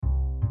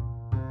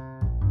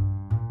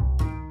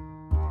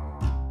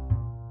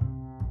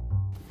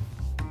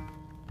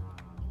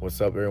What's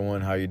up,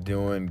 everyone? How you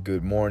doing?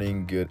 Good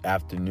morning, good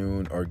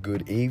afternoon, or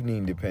good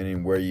evening,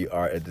 depending where you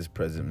are at this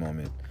present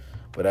moment.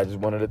 But I just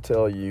wanted to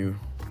tell you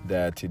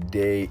that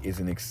today is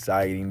an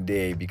exciting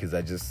day because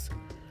I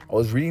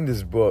was reading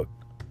this book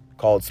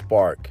called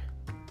Spark,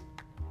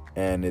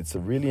 and it's a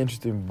really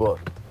interesting book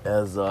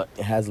as it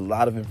has a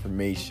lot of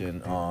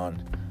information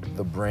on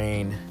the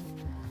brain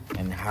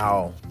and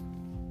how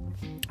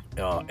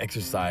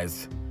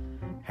exercise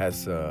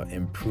has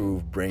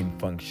improved brain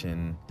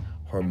function,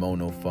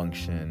 hormonal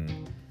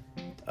function,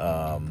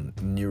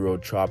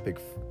 neurotropic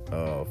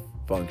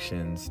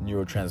functions,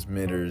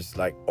 neurotransmitters,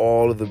 like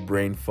all of the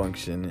brain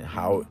function,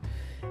 how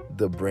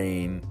the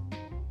brain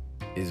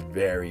is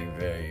very,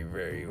 very,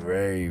 very,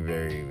 very,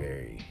 very,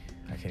 very,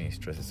 I can't even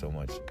stress it so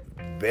much,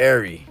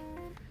 very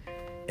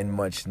in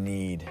much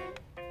need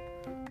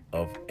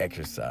of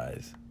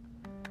exercise.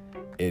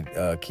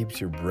 It keeps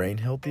your brain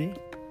healthy.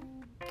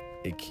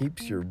 It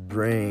keeps your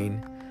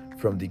brain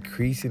from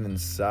decreasing in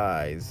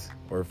size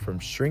or from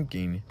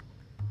shrinking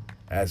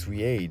as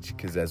we age,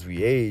 because as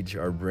we age,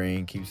 our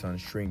brain keeps on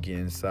shrinking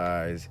in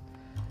size.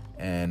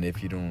 And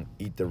if you don't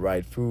eat the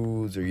right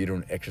foods or you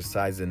don't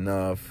exercise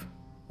enough,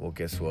 well,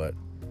 guess what?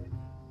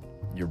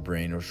 Your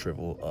brain will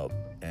shrivel up,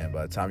 and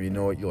by the time you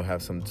know it, you'll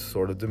have some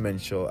sort of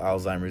dementia,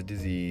 Alzheimer's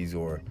disease,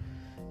 or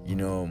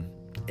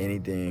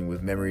anything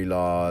with memory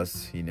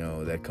loss,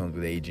 that comes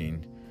with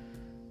aging,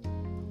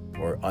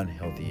 or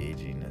unhealthy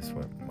aging, that's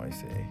what I might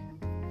say.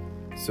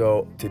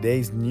 So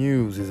today's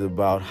news is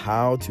about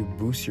how to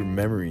boost your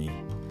memory,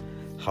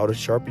 how to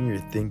sharpen your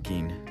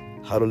thinking,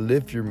 how to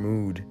lift your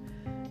mood,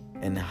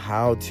 and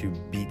how to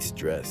beat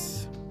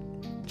stress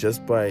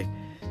just by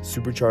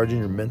supercharging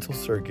your mental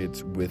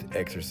circuits with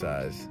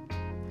exercise.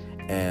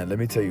 And let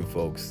me tell you,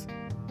 folks,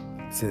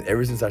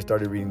 ever since I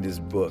started reading this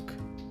book,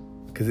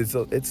 because it's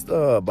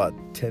about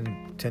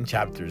 10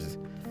 chapters,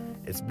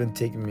 it's been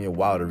taking me a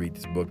while to read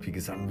this book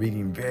because I'm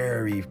reading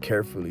very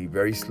carefully,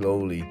 very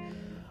slowly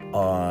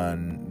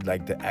on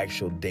like the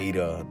actual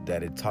data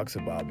that it talks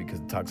about, because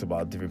it talks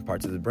about different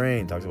parts of the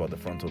brain. It talks about the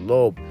frontal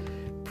lobe,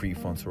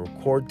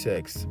 prefrontal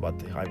cortex, about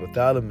the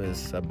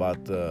hypothalamus,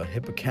 about the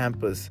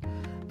hippocampus,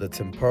 the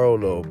temporal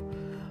lobe,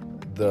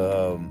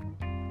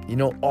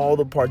 all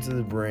the parts of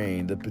the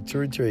brain, the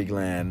pituitary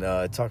gland.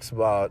 It talks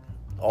about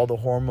all the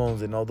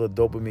hormones and all the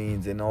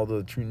dopamines and all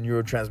the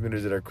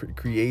neurotransmitters that are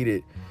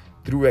created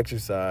through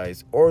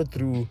exercise or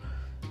through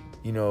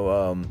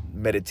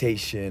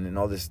meditation and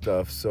all this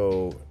stuff.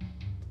 So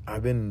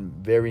I've been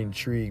very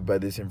intrigued by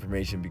this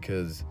information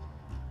because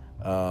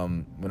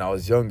when I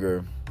was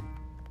younger,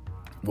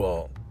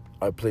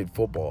 I played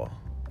football,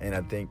 and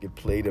I think it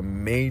played a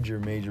major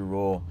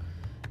role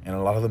in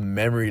a lot of the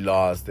memory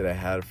loss that I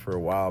had for a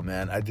while,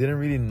 man. I didn't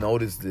really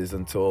notice this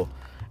until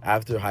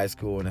after high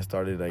school, and I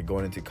started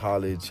going into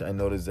college. I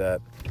noticed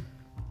that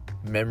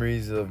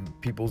memories of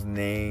people's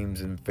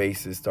names and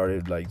faces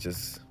started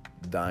just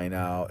dying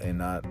out and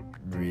not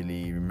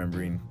really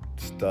remembering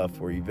stuff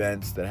or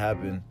events that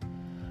happened.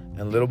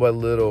 And little by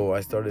little,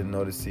 I started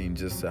noticing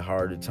just a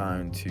harder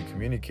time to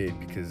communicate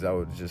because I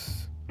would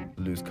just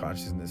lose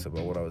consciousness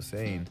about what I was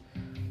saying.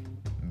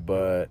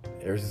 But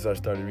ever since I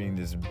started reading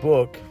this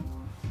book,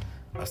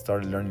 I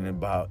started learning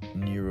about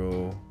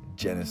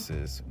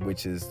neurogenesis,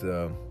 which is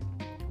the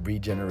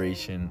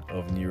regeneration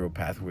of neural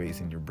pathways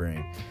in your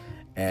brain.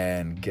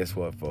 And guess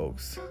what,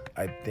 folks?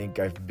 I think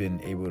I've been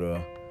able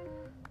to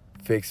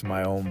fix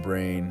my own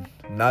brain,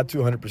 not to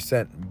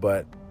 100%,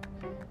 but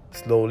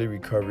slowly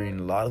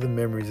recovering a lot of the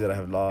memories that I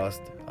have lost,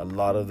 a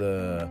lot of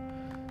the,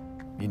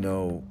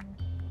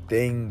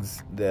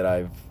 things that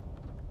I've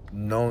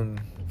known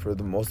for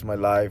the most of my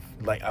life.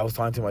 Like I was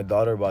talking to my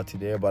daughter about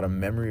today about a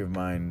memory of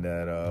mine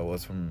that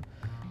was from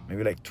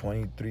maybe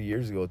 23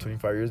 years ago,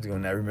 25 years ago.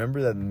 And I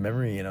remember that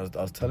memory, and I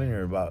was telling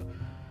her about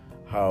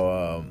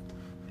how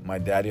my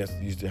dad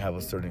used to have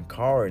a certain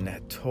car, and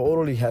I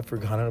totally had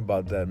forgotten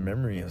about that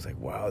memory. I was like,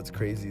 wow, it's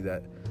crazy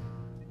that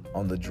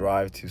on the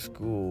drive to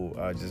school,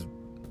 I just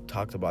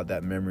talked about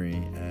that memory,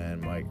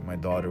 and my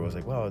daughter was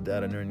like, wow,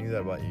 Dad, I never knew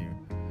that about you.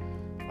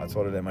 I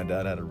told her that my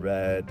dad had a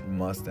red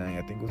Mustang.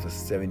 I think it was a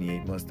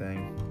 78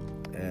 Mustang.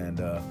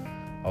 And I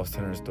was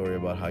telling her a story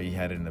about how he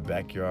had it in the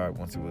backyard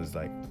once it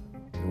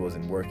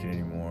wasn't working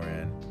anymore,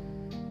 and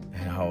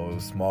how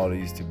small it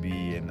used to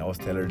be. And I was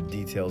telling her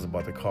details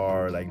about the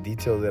car,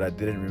 details that I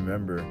didn't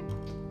remember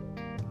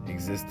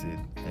existed.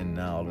 And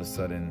now all of a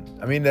sudden,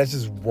 that's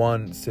just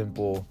one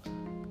simple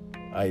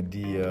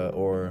idea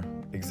or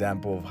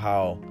example of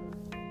how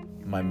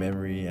my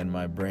memory and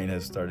my brain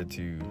has started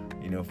to,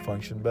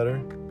 function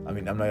better.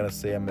 I'm not going to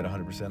say I'm at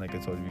 100% like I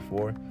told you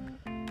before,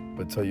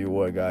 but tell you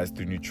what, guys,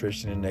 through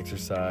nutrition and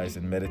exercise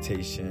and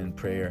meditation,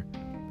 prayer,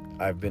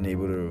 I've been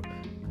able to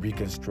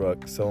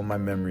reconstruct some of my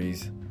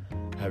memories.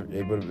 I've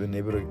been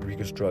able to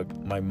reconstruct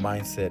my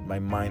mindset, my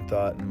mind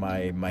thought,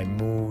 my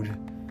mood,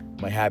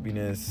 my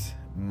happiness,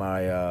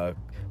 my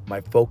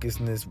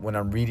focusedness. When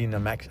I'm reading,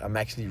 I'm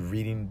actually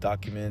reading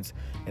documents,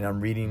 and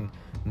I'm reading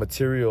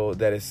material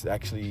that is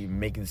actually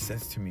making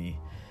sense to me.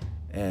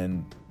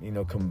 And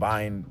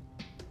combine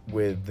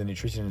with the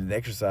nutrition and the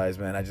exercise,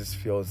 man, I just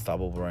feel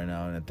unstoppable right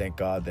now. And I thank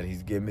God that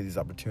he's given me this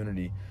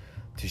opportunity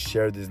to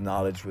share this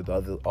knowledge with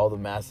all the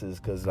masses.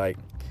 Because, like,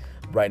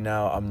 right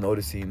now I'm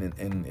noticing,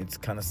 and it's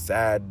kind of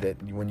sad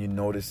that when you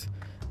notice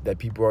that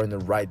people are in the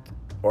right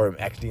or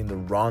actually in the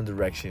wrong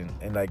direction,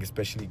 and, like,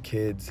 especially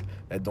kids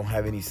that don't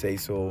have any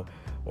say-so,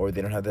 or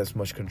they don't have as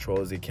much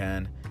control as they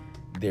can.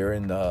 They're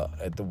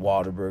at the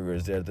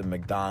Whataburgers, they're at the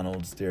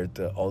McDonald's, they're at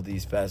all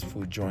these fast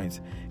food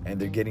joints, and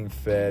they're getting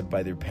fed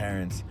by their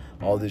parents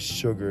all this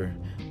sugar,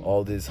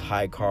 all this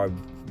high carb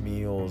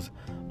meals,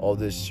 all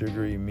this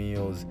sugary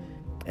meals,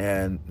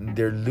 and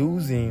they're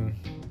losing,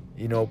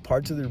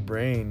 parts of their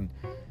brain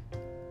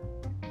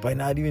by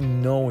not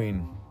even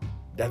knowing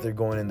that they're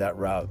going in that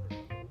route.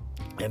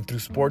 And through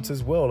sports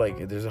as well,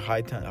 like, there's a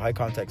high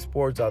contact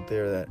sports out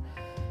there that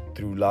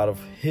through a lot of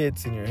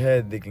hits in your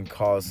head, they can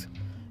cause,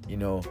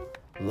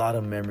 a lot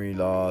of memory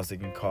loss. They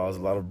can cause a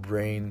lot of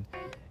brain,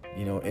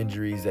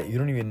 injuries that you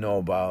don't even know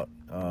about.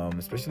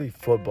 Especially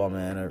football,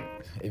 man.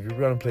 If you're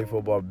going to play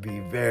football, be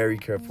very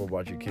careful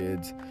about your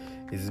kids.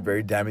 This is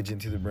very damaging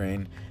to the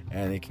brain,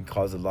 and it can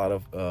cause a lot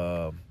of,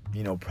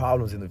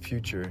 problems in the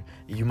future.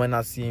 You might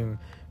not see them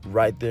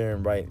right there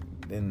and right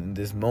in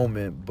this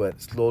moment,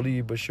 but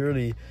slowly but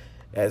surely,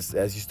 as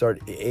you start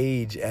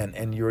age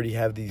and you already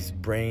have these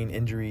brain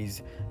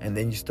injuries, and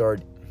then you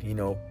start,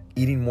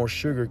 eating more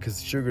sugar,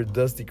 because sugar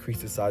does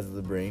decrease the size of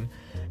the brain,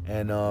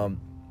 and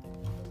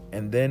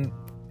then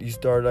you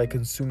start, like,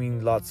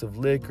 consuming lots of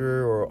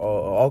liquor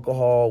or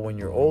alcohol when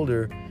you're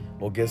older.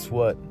 Well, guess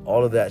what?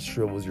 All of that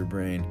shrivels your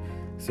brain.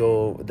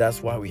 So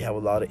that's why we have a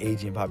lot of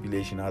aging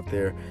population out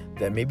there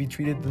that maybe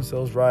treated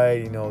themselves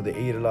right. They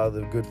ate a lot of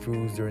the good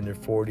foods during their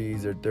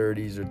 40s, their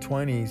 30s, or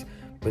 20s,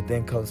 but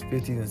then comes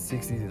 50s and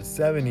 60s and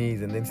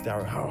 70s, and then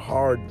start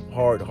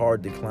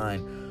hard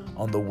decline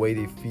on the way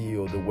they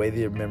feel, the way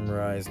they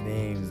memorize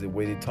names, the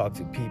way they talk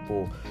to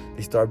people.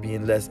 They start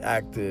being less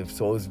active.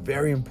 So it's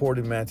very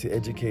important, man, to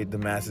educate the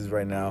masses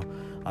right now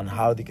on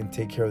how they can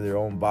take care of their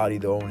own body,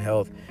 their own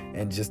health,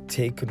 and just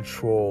take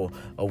control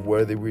of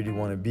where they really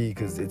want to be,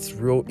 because it's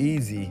real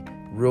easy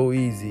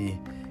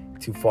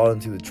to fall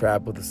into the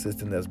trap of the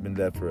system that's been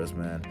there for us,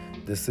 man.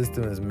 The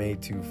system is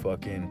made to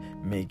fucking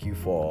make you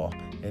fall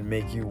and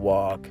make you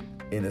walk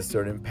in a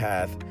certain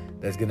path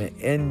that's going to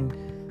end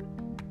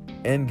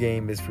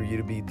game is for you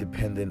to be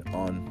dependent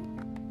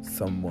on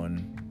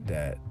someone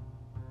that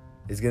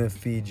is going to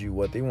feed you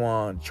what they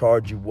want,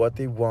 charge you what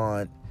they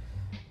want,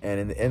 and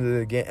in the end of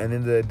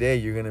the day,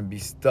 you're going to be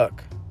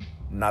stuck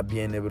not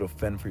being able to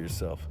fend for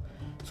yourself.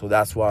 So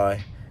that's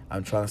why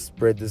I'm trying to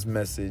spread this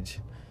message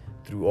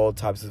through all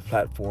types of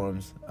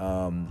platforms.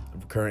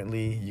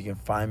 Currently, you can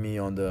find me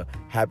on the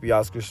Happy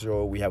Oscar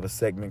Show. We have a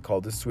segment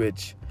called The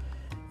Switch.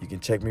 You can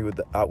check me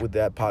out with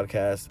that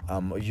podcast.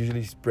 I'm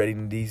usually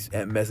spreading these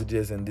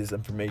messages and this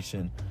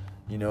information.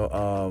 Not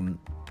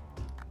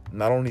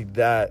only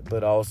that,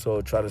 but I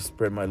also try to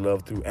spread my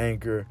love through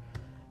Anchor.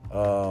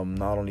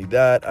 Not only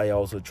that, I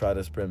also try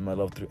to spread my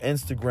love through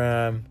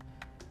Instagram,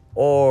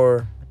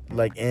 or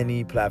like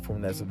any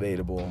platform that's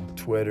available.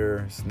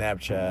 Twitter,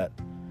 Snapchat.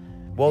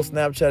 Well,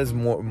 Snapchat is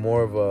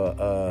more of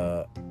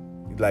a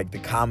like the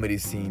comedy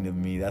scene of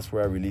me. That's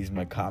where I release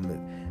my comedy.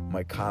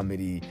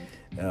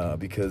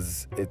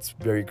 Because it's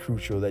very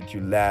crucial that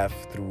you laugh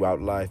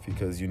throughout life,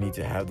 because you need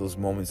to have those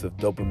moments of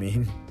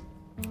dopamine.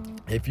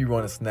 If you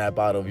want to snap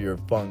out of your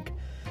funk,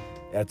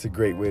 that's a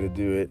great way to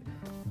do it,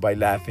 by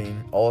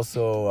laughing.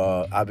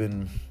 Also, I've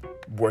been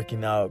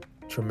working out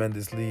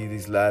tremendously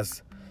these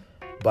last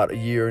about a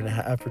year and a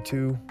half or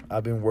two.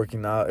 I've been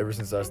working out ever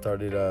since I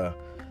started,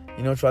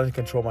 trying to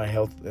control my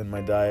health and my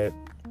diet.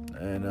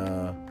 And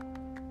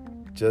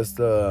just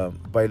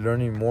by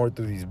learning more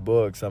through these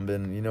books, I've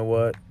been,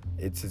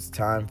 it's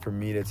time for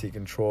me to take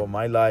control of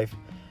my life,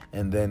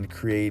 and then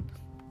create,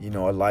 a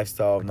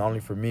lifestyle not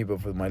only for me,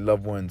 but for my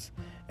loved ones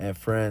and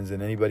friends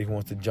and anybody who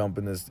wants to jump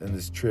in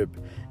this trip.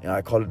 And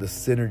I call it the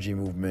synergy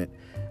movement.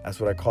 That's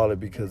what I call it,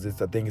 because I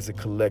think it's a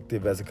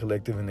collective, as a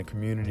collective in the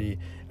community,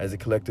 as a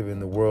collective in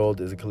the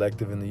world, as a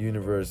collective in the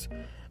universe.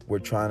 We're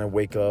trying to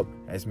wake up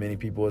as many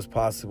people as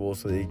possible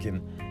so they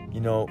can,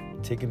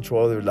 take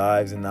control of their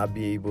lives and not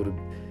be able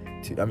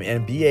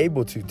and be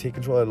able to take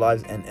control of their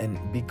lives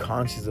and be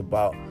conscious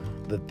about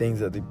the things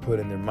that they put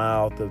in their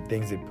mouth, the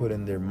things they put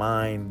in their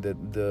mind,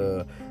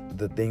 the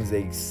things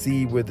they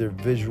see with their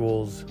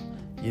visuals.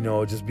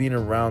 Just being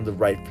around the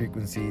right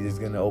frequencies is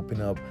going to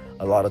open up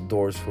a lot of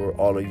doors for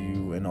all of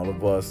you and all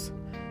of us.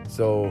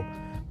 So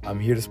I'm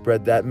here to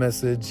spread that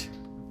message.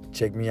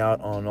 Check me out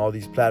on all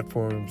these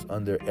platforms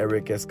under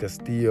Eric S.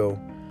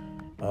 Castillo.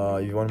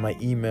 If you want, my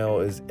email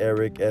is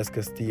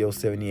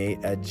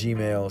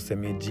ericscastillo78@gmail.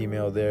 Send me a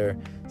Gmail there.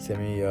 Send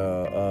me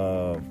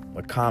a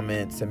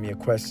comment. Send me a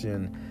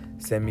question.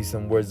 Send me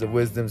some words of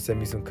wisdom. Send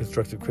me some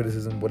constructive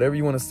criticism. Whatever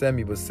you want to send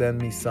me, but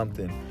send me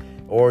something.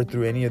 Or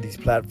through any of these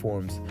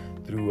platforms,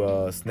 through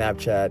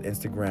Snapchat,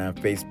 Instagram,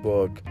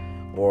 Facebook,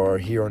 or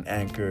here on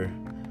Anchor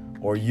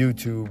or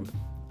YouTube.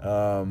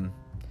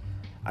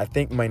 I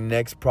think my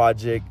next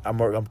project,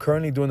 I'm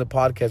currently doing the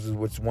podcast,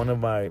 which is one of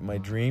my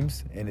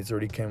dreams, and it's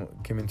already came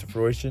into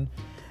fruition.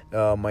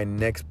 My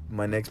next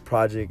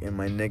project and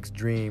my next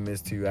dream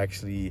is to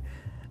actually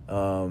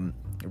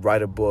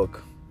write a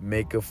book,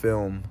 make a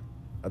film,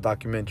 a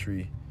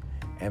documentary,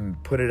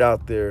 and put it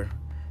out there,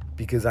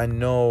 because I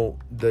know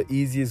the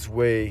easiest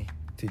way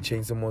to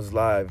change someone's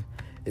life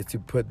is to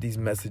put these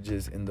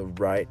messages in the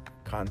right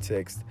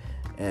context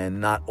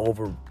and not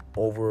over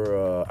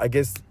I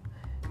guess,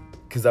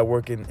 because I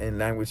work in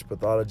language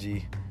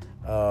pathology,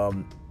 I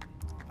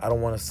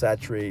don't want to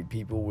saturate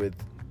people with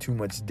too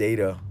much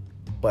data,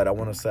 but I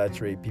want to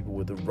saturate people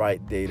with the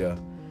right data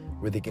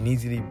where they can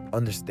easily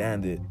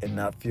understand it and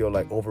not feel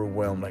like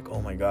overwhelmed, like,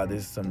 oh my God,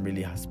 this is some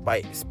really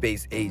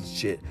space age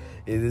shit.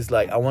 It is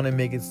like, I want to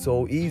make it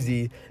so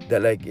easy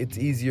that like it's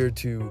easier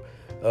to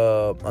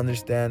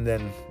understand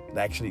than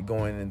actually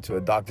going into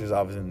a doctor's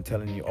office and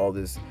telling you all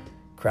this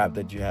crap,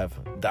 that you have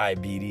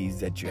diabetes,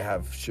 that you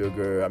have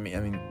sugar. I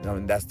mean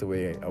that's the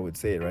way I would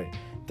say it, right?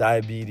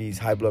 Diabetes,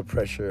 high blood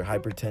pressure,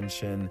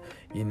 hypertension,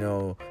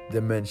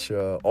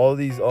 dementia, all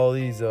these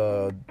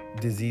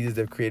diseases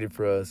they've created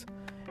for us,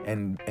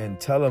 and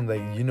tell them that,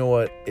 you know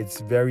what,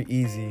 it's very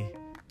easy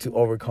to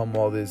overcome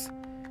all this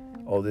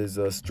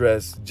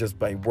stress just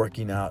by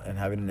working out and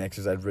having an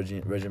exercise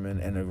regimen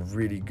and a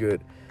really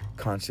good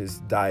conscious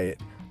diet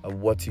of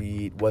what to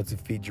eat, what to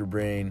feed your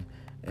brain,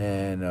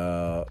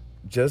 and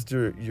just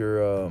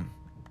your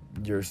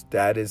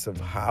status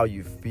of how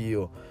you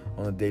feel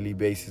on a daily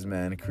basis,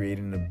 man,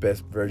 creating the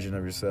best version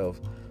of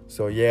yourself.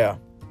 So yeah,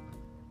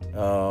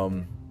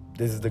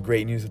 this is the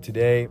great news of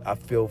today. I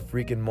feel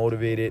freaking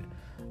motivated.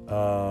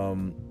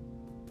 I'm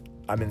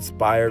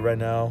inspired right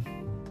now.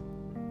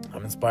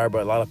 I'm inspired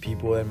by a lot of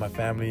people in my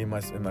family, in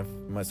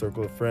my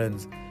circle of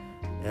friends,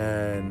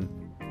 and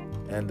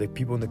the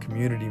people in the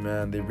community,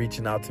 man. They're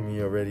reaching out to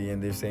me already,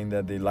 and they're saying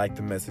that they like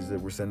the message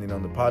that we're sending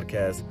on the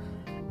podcast.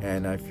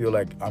 And I feel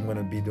like I'm going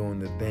to be doing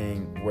the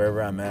thing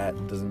wherever I'm at.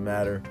 It doesn't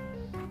matter.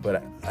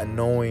 But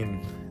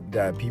knowing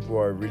that people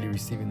are really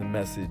receiving the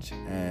message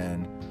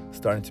and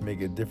starting to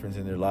make a difference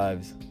in their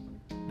lives,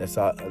 that's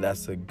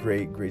a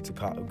great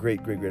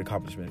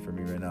accomplishment for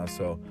me right now.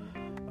 So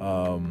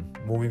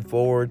moving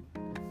forward,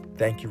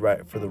 thank you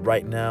for the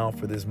right now,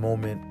 for this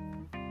moment.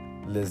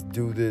 Let's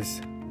do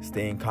this.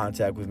 Stay in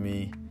contact with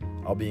me.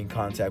 I'll be in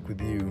contact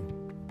with you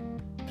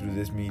through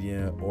this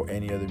media or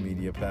any other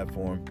media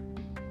platform.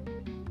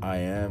 I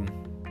am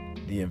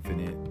the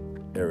infinite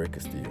Eric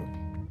Castillo.